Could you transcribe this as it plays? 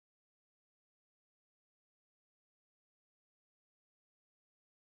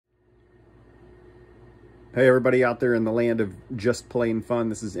Hey everybody out there in the land of just plain fun,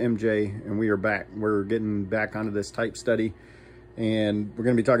 this is MJ and we are back. We're getting back onto this type study and we're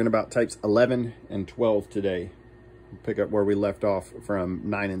going to be talking about types 11 and 12 today. We'll pick up where we left off from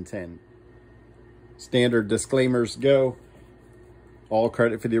 9 and 10. Standard disclaimers go. All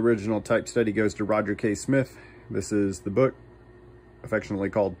credit for the original type study goes to Roger K. Smith. This is the book, affectionately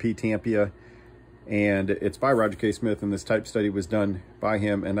called PTAMPIA, and it's by Roger K. Smith, and this type study was done by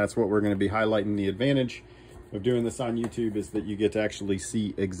him, and that's what we're going to be highlighting. The advantage of doing this on YouTube is that you get to actually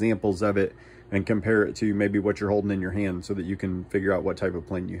see examples of it and compare it to maybe what you're holding in your hand so that you can figure out what type of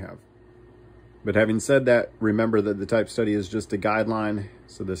plane you have. But having said that, remember that the type study is just a guideline,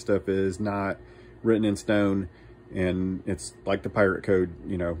 so this stuff is not written in stone, and it's like the pirate code,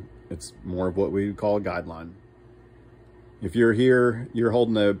 you know, it's more of what we would call a guideline. If you're here, you're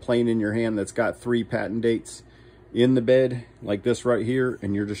holding a plane in your hand that's got 3 patent dates in the bed, like this right here,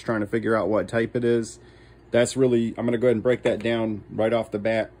 and you're just trying to figure out what type it is, that's really, I'm going to go ahead and break that down right off the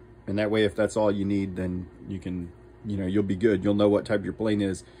bat. And that way, if that's all you need, then you can, you know, you'll be good. You'll know what type your plane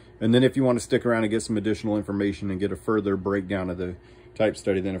is. And then if you want to stick around and get some additional information and get a further breakdown of the type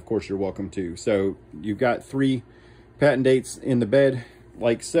study, then of course you're welcome to. So you've got 3 patent dates in the bed,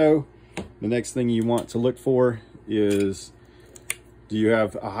 like so. The next thing you want to look for is, do you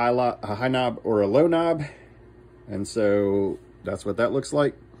have a high knob or a low knob? And so that's what that looks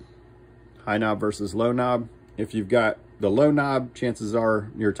like. High knob versus low knob. If you've got the low knob, chances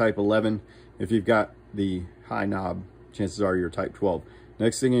are you're type 11. If you've got the high knob, chances are you're type 12.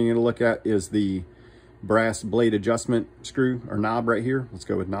 Next thing you're going to look at is the brass blade adjustment screw or knob right here. Let's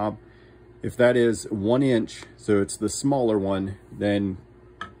go with knob. If that is 1 inch, so it's the smaller one, then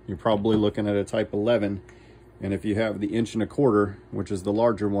you're probably looking at a type 11. And if you have the 1.25 inch, which is the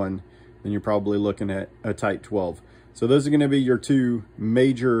larger one, then you're probably looking at a type 12. So those are going to be your 2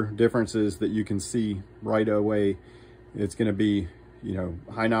 major differences that you can see right away. It's going to be, you know,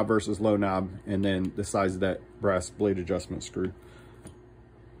 high knob versus low knob, and then the size of that brass blade adjustment screw.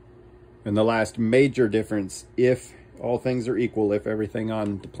 And the last major difference, if all things are equal, if everything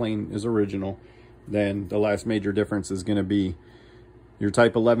on the plane is original, then the last major difference is going to be your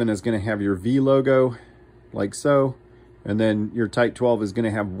type 11 is going to have your V logo like so. And then your type 12 is going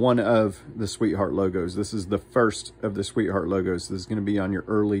to have one of the Sweetheart logos. This is the first of the Sweetheart logos. This is going to be on your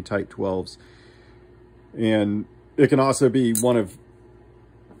early type 12s. And it can also be one of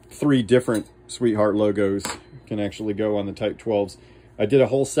 3 different Sweetheart logos can actually go on the type 12s. I did a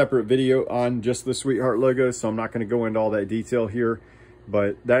whole separate video on just the Sweetheart logos, so I'm not going to go into all that detail here.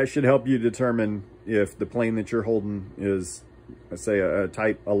 But that should help you determine if the plane that you're holding is, let's say, a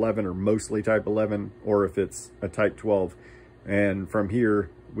type 11 or mostly type 11, or if it's a type 12. And from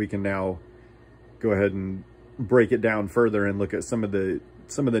here, we can now go ahead and break it down further and look at some of the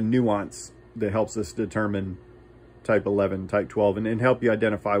nuance that helps us determine type 11, type 12, and help you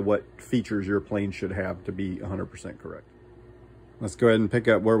identify what features your plane should have to be 100% correct. Let's go ahead and pick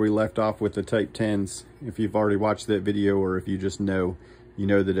up where we left off with the type 10s. If you've already watched that video, or if you just know, you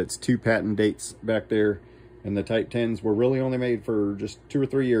know that it's 2 patent dates back there. And the type 10s were really only made for just 2 or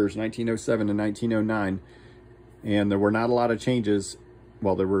 3 years, 1907 and 1909. And there were not a lot of changes.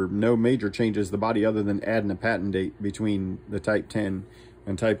 Well, there were no major changes to the body other than adding a patent date between the type 10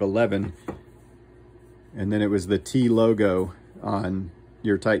 and type 11. And then it was the T logo on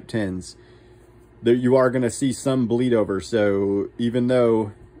your type 10s. There, you are going to see some bleed over. So even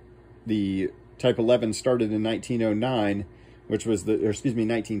though the type 11 started in 1909, which was the, or excuse me,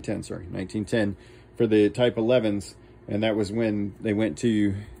 1910, sorry, 1910, for the type 11s, and that was when they went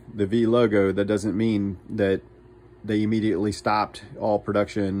to the V logo, that doesn't mean that they immediately stopped all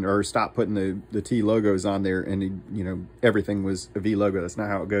production or stopped putting the T logos on there and, you know, everything was a V logo. That's not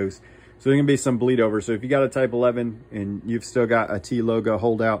how it goes. So there's going to be some bleed over. So if you got a type 11 and you've still got a T logo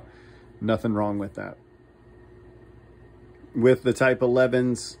holdout, nothing wrong with that. With the type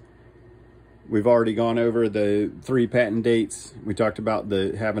 11s, we've already gone over the 3 patent dates. We talked about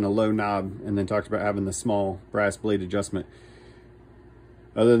having a low knob, and then talked about having the small brass blade adjustment.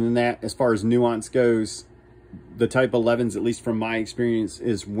 Other than that, as far as nuance goes, the type 11s, at least from my experience,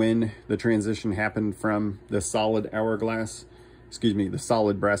 is when the transition happened from the solid hourglass, excuse me, the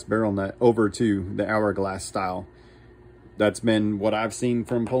solid brass barrel nut over to the hourglass style. That's been what I've seen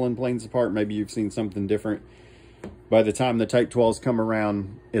from pulling planes apart. Maybe you've seen something different. By the time the type 12s come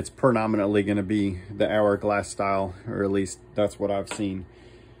around, it's predominantly going to be the hourglass style, or at least that's what I've seen.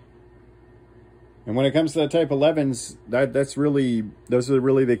 And when it comes to the type 11s, those are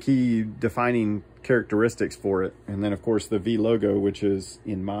really the key defining characteristics for it. And then of course the V logo, which is,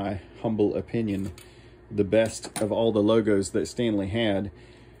 in my humble opinion, the best of all the logos that Stanley had,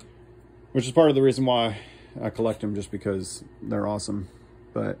 which is part of the reason why I collect them just because they're awesome.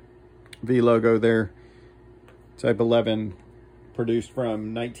 But V logo there, Type 11, produced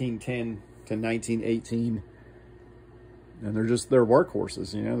from 1910 to 1918. And they're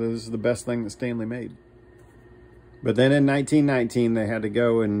workhorses, you know. This is the best thing that Stanley made. But then in 1919, they had to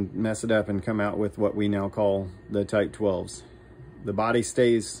go and mess it up and come out with what we now call the Type 12s. The body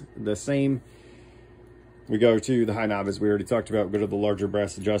stays the same. We go to the high knob, as we already talked about, go to the larger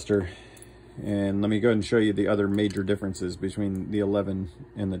brass adjuster. And let me go ahead and show you the other major differences between the 11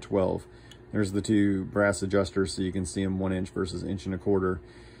 and the 12. There's the two brass adjusters, so you can see them 1 inch versus 1.25 inches.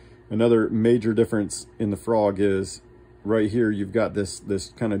 Another major difference in the frog is right here, you've got this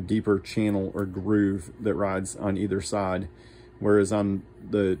kind of deeper channel or groove that rides on either side. Whereas on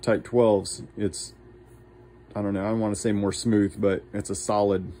the Type 12s, it's, I don't know, I don't want to say more smooth, but it's a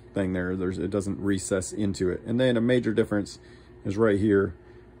solid thing there. It doesn't recess into it. And then a major difference is right here,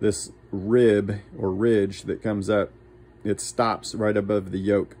 this rib or ridge that comes up, it stops right above the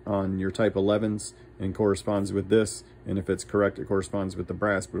yoke on your Type 11s and corresponds with this. And if it's correct, it corresponds with the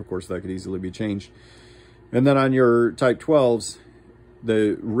brass, but of course that could easily be changed. And then on your Type 12s,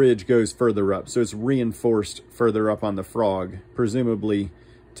 the ridge goes further up. So it's reinforced further up on the frog, presumably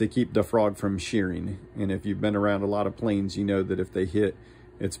to keep the frog from shearing. And if you've been around a lot of planes, you know that if they hit,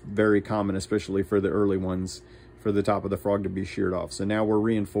 it's very common, especially for the early ones, for the top of the frog to be sheared off. So now we're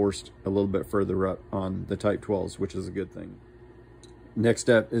reinforced a little bit further up on the Type 12s, which is a good thing. Next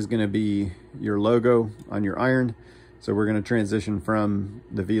step is going to be your logo on your iron. So we're going to transition from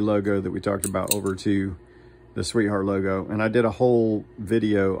the V logo that we talked about over to the Sweetheart logo. And I did a whole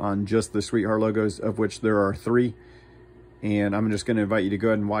video on just the Sweetheart logos, of which there are 3. And I'm just going to invite you to go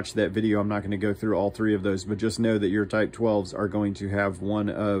ahead and watch that video. I'm not going to go through all 3 of those, but just know that your Type 12s are going to have one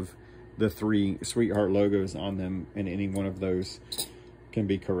of the 3 Sweetheart logos on them, and any one of those can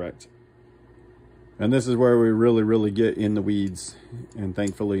be correct. And this is where we really get in the weeds, and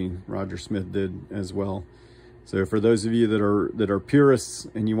thankfully Roger Smith did as well. So for those of you that are purists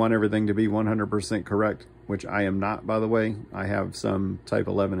and you want everything to be 100% correct, which I am not, by the way, I have some Type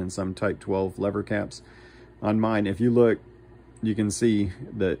 11 and some Type 12 lever caps on mine. If you look, you can see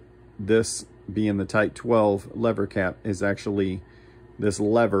that this being the Type 12 lever cap is actually, this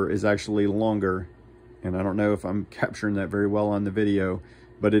lever is actually longer. And I don't know if I'm capturing that very well on the video,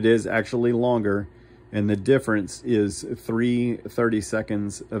 but it is actually longer. And the difference is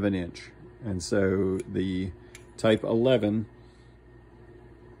 3/32 of an inch. And so the Type 11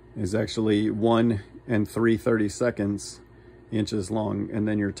 is actually 1 3/32 inches long. And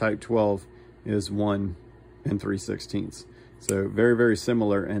then your Type 12 is 1 3/16. So very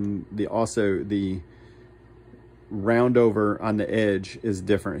similar. And also the round over on the edge is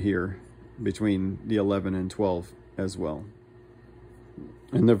different here between the 11 and 12 as well.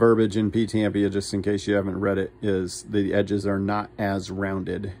 And the verbiage in PTAMPIA, just in case you haven't read it, is the edges are not as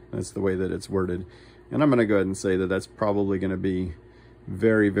rounded. That's the way that it's worded. And I'm going to go ahead and say that that's probably going to be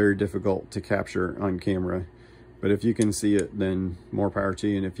very difficult to capture on camera. But if you can see it, then more power to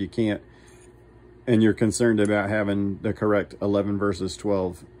you. And if you can't, and you're concerned about having the correct 11 versus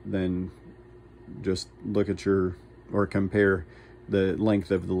 12, then just look at or compare the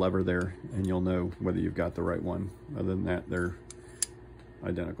length of the lever there, and you'll know whether you've got the right one. Other than that, they're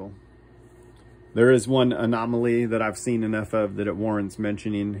identical. There is one anomaly that I've seen enough of that it warrants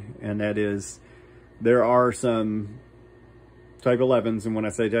mentioning, and that is there are some Type 11s, and when I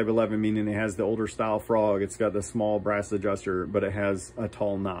say Type 11, meaning it has the older style frog, it's got the small brass adjuster, but it has a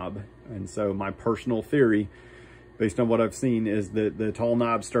tall knob. And so my personal theory, based on what I've seen, is that the tall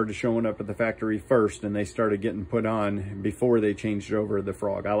knobs started showing up at the factory first, and they started getting put on before they changed over the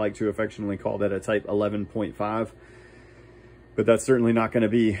frog. I like to affectionately call that a Type 11.5, but that's certainly not going to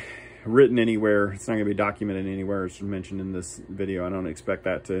be written anywhere. It's not going to be documented anywhere. It's mentioned in this video. I don't expect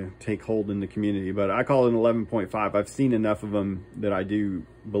that to take hold in the community, but I call it an 11.5. I've seen enough of them that I do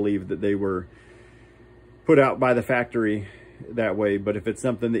believe that they were put out by the factory that way. But if it's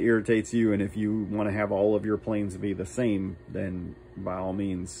something that irritates you, and if you want to have all of your planes be the same, then by all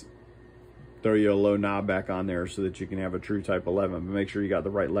means throw you a low knob back on there so that you can have a true Type 11, but make sure you got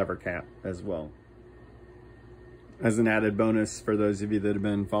the right lever cap as well. As an added bonus, for those of you that have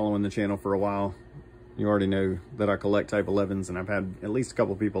been following the channel for a while, you already know that I collect Type 11s, and I've had at least a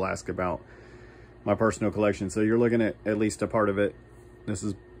couple people ask about my personal collection. So you're looking at least a part of it. This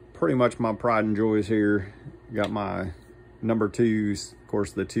is pretty much my pride and joys here. Got my number 2s, of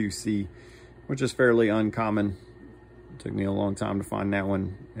course the 2C, which is fairly uncommon. It took me a long time to find that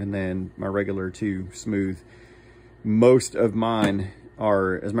one. And then my regular 2 smooth. Most of mine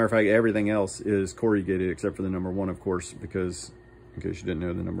are, as a matter of fact, everything else is corrugated except for the number 1, of course, because in case you didn't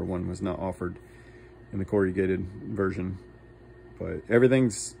know, the number 1 was not offered in the corrugated version. But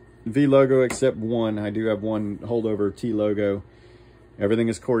everything's V logo except one. I do have one holdover T logo. Everything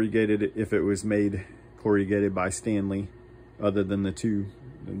is corrugated if it was made corrugated by Stanley, other than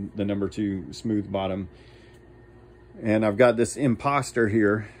the number 2 smooth bottom. And I've got this Imposter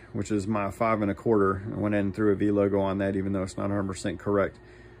here, which is my 5 1/4. I went in and threw a V logo on that, even though it's not 100% correct.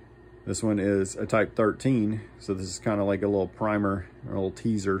 This one is a Type 13, so this is kind of like a little primer, or a little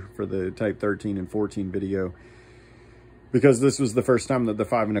teaser for the Type 13 and 14 video, because this was the first time that the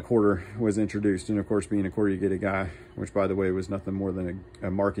 5 1/4 was introduced. And of course, being a corrugated guy, which by the way was nothing more than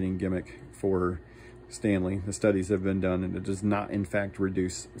a marketing gimmick for Stanley. The studies have been done, and it does not in fact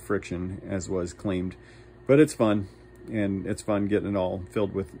reduce friction as was claimed, but it's fun. And it's fun getting it all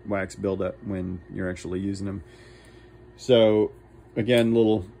filled with wax buildup when you're actually using them. So again,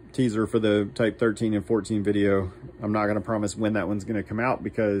 little teaser for the Type 13 and 14 video. I'm not going to promise when that one's going to come out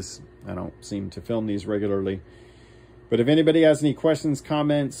because I don't seem to film these regularly. But if anybody has any questions,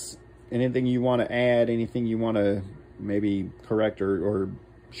 comments, anything you want to add, anything you want to maybe correct or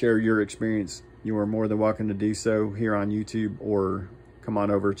share your experience, you are more than welcome to do so here on YouTube, or come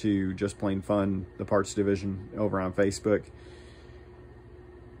on over to Just Plain Fun, the parts division, over on Facebook.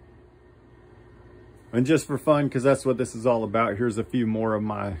 And just for fun, because that's what this is all about, here's a few more of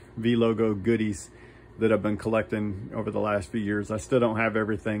my V logo goodies that I've been collecting over the last few years. I still don't have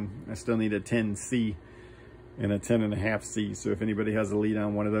everything. I still need a 10C and a 10.5C. So if anybody has a lead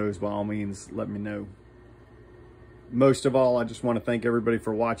on one of those, by all means, let me know. Most of all, I just want to thank everybody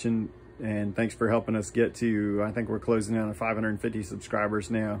for watching, and thanks for helping us get to, I think we're closing in on 550 subscribers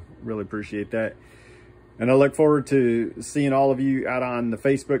now. Really appreciate that. And I look forward to seeing all of you out on the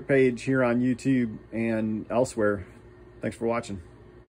Facebook page, here on YouTube, and elsewhere. Thanks for watching.